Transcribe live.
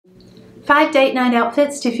5 date night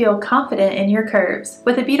outfits to feel confident in your curves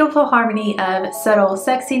with a beautiful harmony of subtle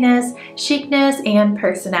sexiness, chicness, and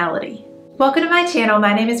personality. Welcome to my channel.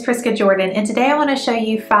 My name is Priska Jordan, and today I want to show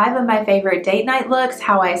you 5 of my favorite date night looks,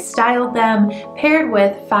 how I styled them, paired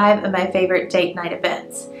with 5 of my favorite date night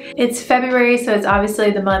events. It's February, so it's obviously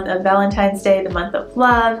the month of Valentine's Day, the month of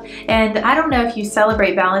love, and I don't know if you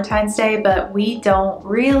celebrate Valentine's Day, but we don't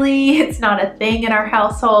really. It's not a thing in our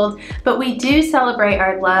household, but we do celebrate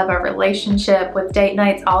our love, our relationship with date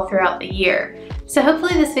nights all throughout the year. So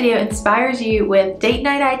hopefully this video inspires you with date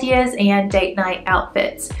night ideas and date night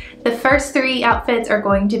outfits. The first 3 outfits are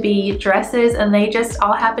going to be dresses, and they just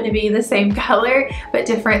all happen to be the same color but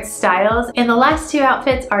different styles. And the last 2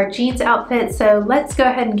 outfits are jeans outfits, so let's go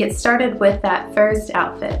ahead and get started with that first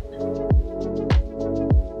outfit.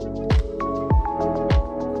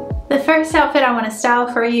 The first outfit I want to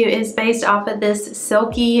style for you is based off of this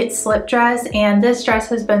silky slip dress, and this dress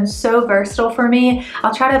has been so versatile for me.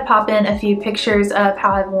 I'll try to pop in a few pictures of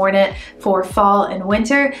how I've worn it for fall and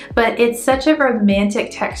winter, but it's such a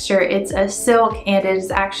romantic texture. It's a silk, and it is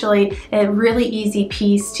actually a really easy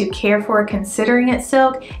piece to care for considering it's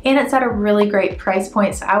silk, and it's at a really great price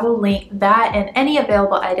point, so I will link that and any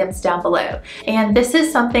available items down below. And this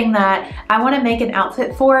is something that I want to make an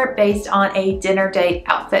outfit for based on a dinner date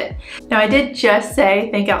outfit. Now, I did just say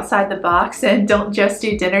think outside the box and don't just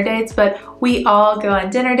do dinner dates, but we all go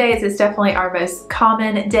on dinner dates. It's definitely our most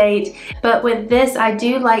common date. But with this, I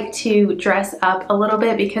do like to dress up a little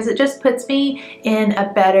bit because it just puts me in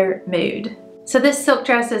a better mood. So this silk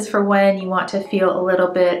dress is for when you want to feel a little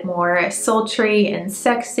bit more sultry and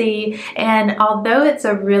sexy, and although it's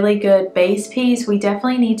a really good base piece, we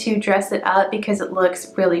definitely need to dress it up because it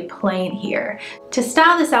looks really plain here. To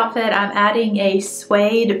style this outfit, I'm adding a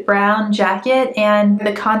suede brown jacket, and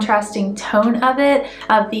the contrasting tone of it,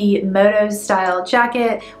 of the moto style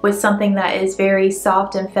jacket with something that is very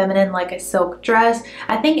soft and feminine like a silk dress,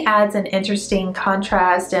 I think adds an interesting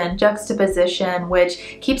contrast and juxtaposition,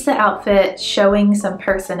 which keeps the outfit showing some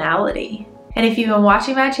personality. And if you've been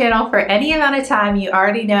watching my channel for any amount of time, you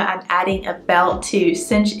already know I'm adding a belt to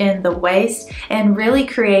cinch in the waist and really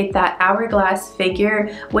create that hourglass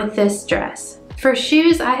figure with this dress. For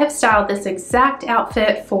shoes, I have styled this exact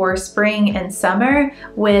outfit for spring and summer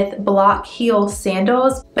with block heel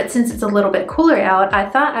sandals, but since it's a little bit cooler out, I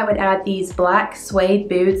thought I would add these black suede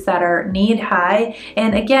boots that are knee-high,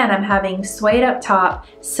 and again, I'm having suede up top,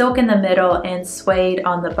 silk in the middle, and suede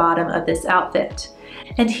on the bottom of this outfit.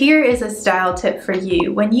 And here is a style tip for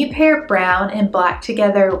you. When you pair brown and black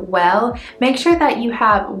together well, make sure that you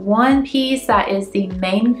have one piece that is the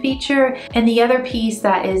main feature and the other piece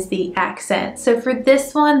that is the accent. So for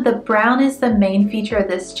this one, the brown is the main feature of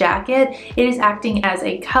this jacket. It is acting as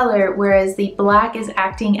a color, whereas the black is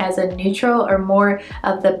acting as a neutral or more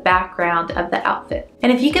of the background of the outfit.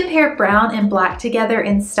 And if you can pair brown and black together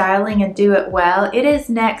in styling and do it well, it is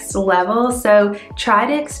next level. So try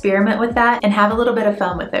to experiment with that and have a little bit of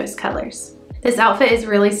fun with those colors. This outfit is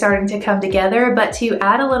really starting to come together, but to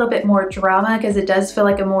add a little bit more drama, because it does feel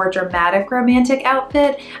like a more dramatic romantic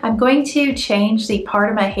outfit, I'm going to change the part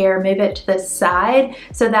of my hair, move it to the side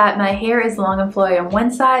so that my hair is long and flowy on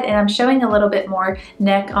one side and I'm showing a little bit more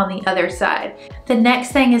neck on the other side. The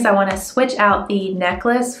next thing is I want to switch out the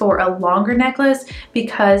necklace for a longer necklace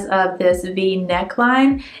because of this V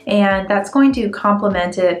neckline, and that's going to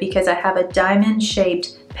complement it because I have a diamond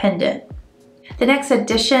shaped pendant. The next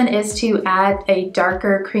addition is to add a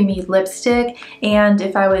darker creamy lipstick, and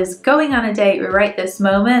if I was going on a date right this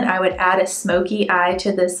moment, I would add a smoky eye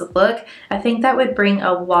to this look. I think that would bring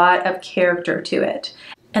a lot of character to it.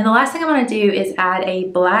 And the last thing I want to do is add a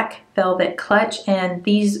black velvet clutch, and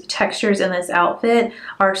these textures in this outfit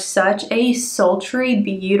are such a sultry,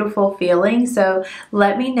 beautiful feeling, so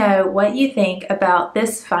let me know what you think about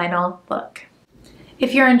this final look.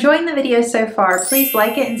 If you're enjoying the video so far, please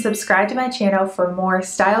like it and subscribe to my channel for more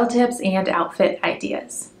style tips and outfit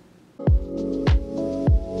ideas.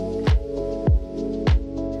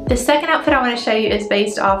 The second outfit I want to show you is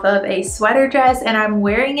based off of a sweater dress, and I'm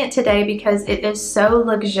wearing it today because it is so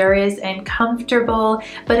luxurious and comfortable,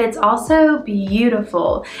 but it's also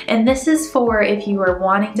beautiful. And this is for if you are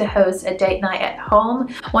wanting to host a date night at home.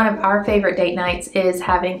 One of our favorite date nights is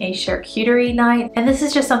having a charcuterie night, and this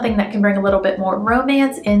is just something that can bring a little bit more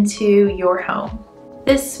romance into your home.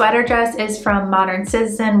 This sweater dress is from Modern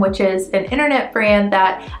Citizen, which is an internet brand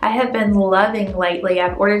that I have been loving lately.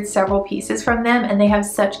 I've ordered several pieces from them and they have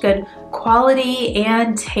such good quality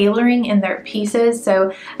and tailoring in their pieces,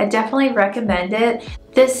 so I definitely recommend it.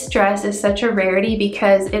 This dress is such a rarity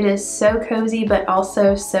because it is so cozy but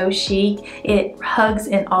also so chic. It hugs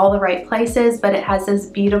in all the right places, but it has this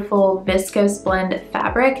beautiful viscose blend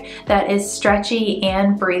fabric that is stretchy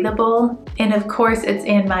and breathable. And of course, it's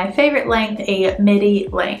in my favorite length, a midi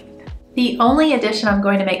length. The only addition I'm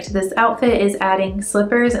going to make to this outfit is adding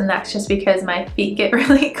slippers, and that's just because my feet get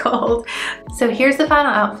really cold. So here's the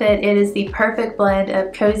final outfit. It is the perfect blend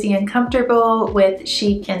of cozy and comfortable with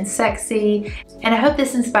chic and sexy, and I hope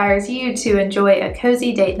this inspires you to enjoy a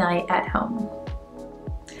cozy date night at home.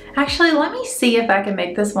 Actually, let me see if I can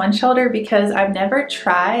make this one shoulder because I've never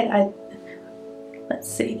tried.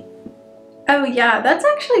 Let's see. Oh yeah, that's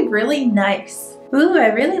actually really nice. Ooh, I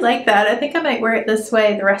really like that. I think I might wear it this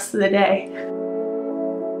way the rest of the day.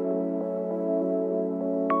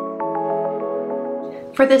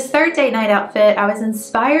 For this third date night outfit, I was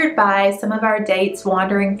inspired by some of our dates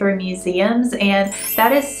wandering through museums, and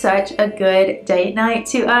that is such a good date night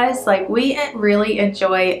to us. Like, we really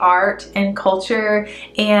enjoy art and culture,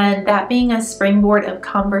 and that being a springboard of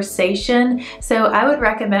conversation. So I would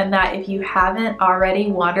recommend that if you haven't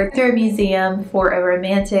already wandered through a museum for a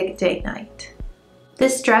romantic date night.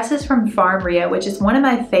 This dress is from Farm Rio, which is one of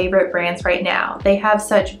my favorite brands right now. They have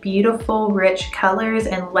such beautiful, rich colors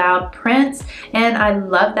and loud prints, and I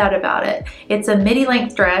love that about it. It's a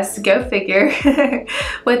midi-length dress, go figure,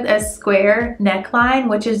 with a square neckline,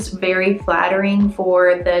 which is very flattering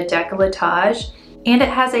for the décolletage. And it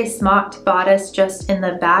has a smocked bodice just in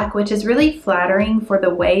the back, which is really flattering for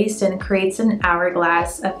the waist and creates an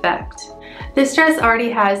hourglass effect. This dress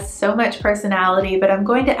already has so much personality, but I'm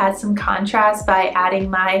going to add some contrast by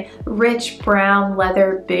adding my rich brown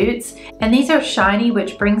leather boots. And these are shiny,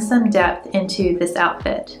 which brings some depth into this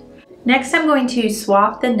outfit. Next, I'm going to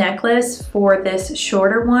swap the necklace for this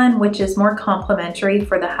shorter one, which is more complementary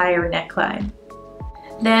for the higher neckline.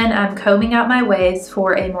 Then I'm combing out my waves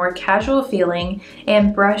for a more casual feeling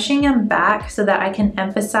and brushing them back so that I can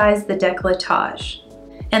emphasize the décolletage.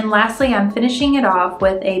 And lastly, I'm finishing it off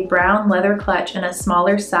with a brown leather clutch in a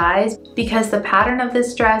smaller size because the pattern of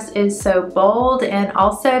this dress is so bold, and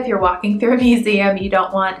also if you're walking through a museum, you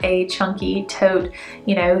don't want a chunky tote,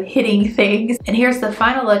 you know, hitting things. And here's the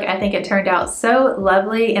final look. I think it turned out so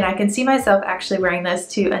lovely, and I can see myself actually wearing this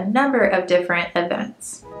to a number of different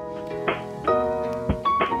events.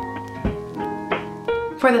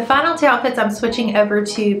 For the final two outfits, I'm switching over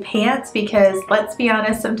to pants because, let's be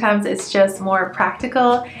honest, sometimes it's just more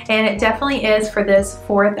practical, and it definitely is for this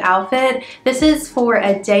fourth outfit. This is for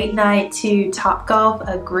a date night to Topgolf,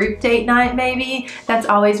 a group date night maybe. That's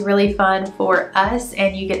always really fun for us,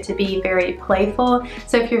 and you get to be very playful.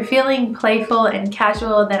 So if you're feeling playful and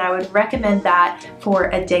casual, then I would recommend that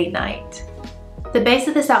for a date night. The base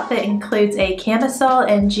of this outfit includes a camisole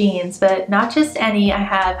and jeans, but not just any. I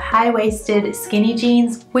have high-waisted skinny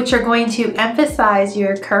jeans, which are going to emphasize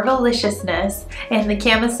your curviliciousness, and the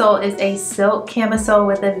camisole is a silk camisole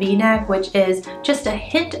with a V-neck, which is just a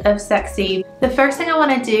hint of sexy. The first thing I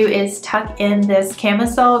want to do is tuck in this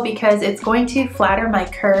camisole because it's going to flatter my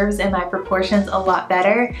curves and my proportions a lot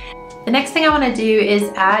better. The next thing I want to do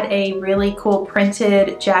is add a really cool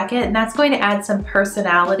printed jacket, and that's going to add some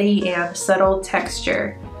personality and subtle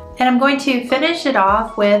texture. And I'm going to finish it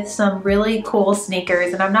off with some really cool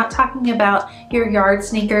sneakers, and I'm not talking about your yard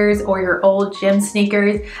sneakers or your old gym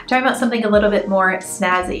sneakers. I'm talking about something a little bit more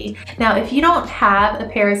snazzy. Now, if you don't have a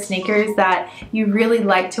pair of sneakers that you really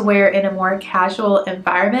like to wear in a more casual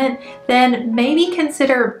environment, then maybe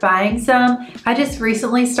consider buying some. I just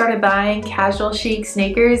recently started buying casual chic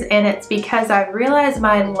sneakers, and it's because I've realized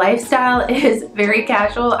my lifestyle is very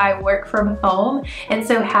casual. I work from home, and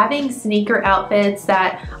so having sneaker outfits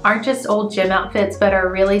that aren't just old gym outfits but are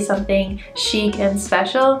really something chic and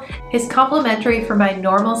special is complimentary for my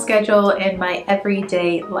normal schedule and my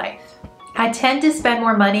everyday life. I tend to spend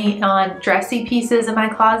more money on dressy pieces in my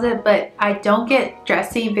closet, but I don't get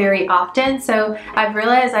dressy very often, so I've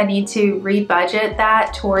realized I need to rebudget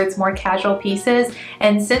that towards more casual pieces.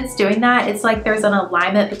 And since doing that, it's like there's an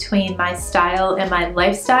alignment between my style and my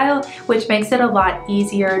lifestyle, which makes it a lot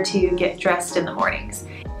easier to get dressed in the mornings.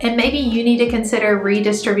 And maybe you need to consider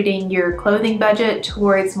redistributing your clothing budget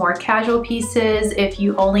towards more casual pieces if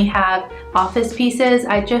you only have office pieces.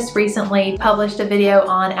 I just recently published a video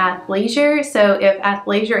on athleisure, so if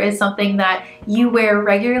athleisure is something that you wear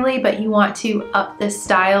regularly but you want to up the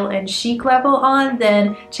style and chic level on,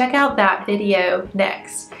 then check out that video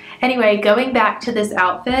next. Anyway, going back to this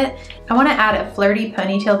outfit, I want to add a flirty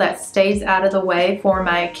ponytail that stays out of the way for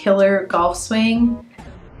my killer golf swing.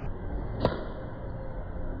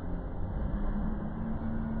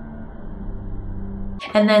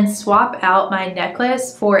 And then swap out my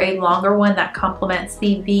necklace for a longer one that complements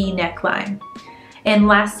the V neckline. And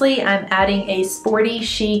lastly, I'm adding a sporty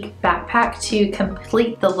chic backpack to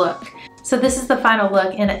complete the look. So this is the final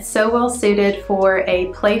look, and it's so well suited for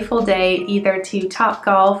a playful day, either to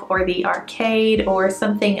Topgolf or the arcade or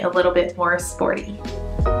something a little bit more sporty.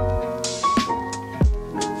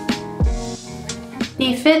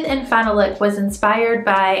 The fifth and final look was inspired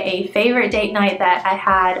by a favorite date night that I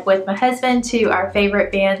had with my husband to our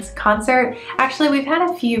favorite band's concert. Actually, we've had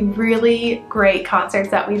a few really great concerts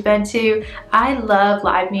that we've been to. I love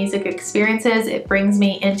live music experiences. It brings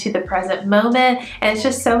me into the present moment, and it's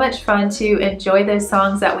just so much fun to enjoy those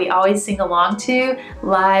songs that we always sing along to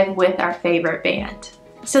live with our favorite band.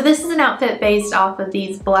 So this is an outfit based off of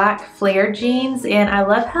these black flared jeans, and I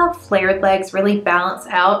love how flared legs really balance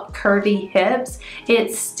out curvy hips.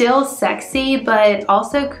 It's still sexy, but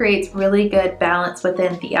also creates really good balance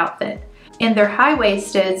within the outfit. And they're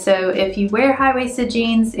high-waisted, so if you wear high-waisted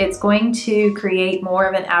jeans, it's going to create more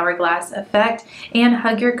of an hourglass effect and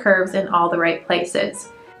hug your curves in all the right places.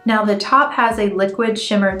 Now the top has a liquid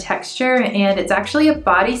shimmer texture, and it's actually a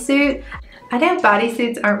bodysuit. I know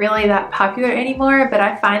bodysuits aren't really that popular anymore, but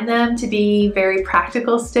I find them to be very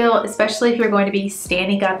practical still, especially if you're going to be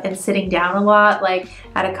standing up and sitting down a lot, like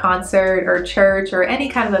at a concert or church or any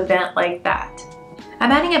kind of event like that.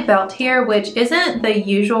 I'm adding a belt here, which isn't the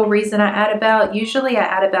usual reason I add a belt. Usually I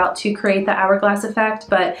add a belt to create the hourglass effect,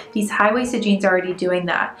 but these high-waisted jeans are already doing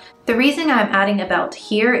that. The reason I'm adding a belt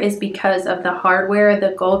here is because of the hardware.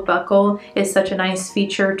 The gold buckle is such a nice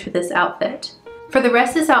feature to this outfit. For the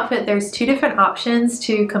rest of this outfit, there's two different options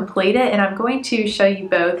to complete it, and I'm going to show you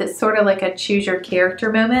both. It's sort of like a choose your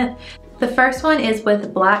character moment. The first one is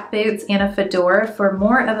with black boots and a fedora for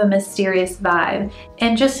more of a mysterious vibe.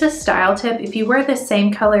 And just a style tip, if you wear the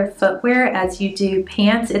same color footwear as you do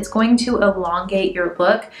pants, it's going to elongate your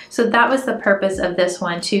look. So that was the purpose of this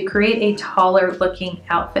one, to create a taller looking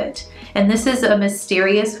outfit. And this is a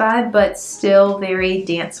mysterious vibe, but still very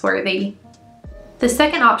dance worthy. The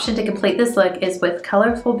second option to complete this look is with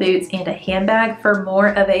colorful boots and a handbag for more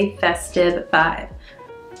of a festive vibe.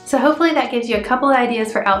 So hopefully that gives you a couple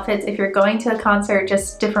ideas for outfits if you're going to a concert,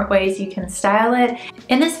 just different ways you can style it.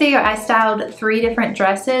 In this video, I styled 3 different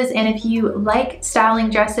dresses, and if you like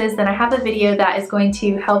styling dresses, then I have a video that is going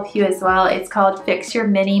to help you as well. It's called Fix Your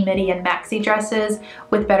Mini, Midi, and Maxi Dresses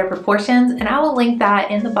with Better Proportions, and I will link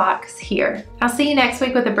that in the box here. I'll see you next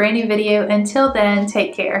week with a brand new video. Until then,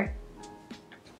 take care.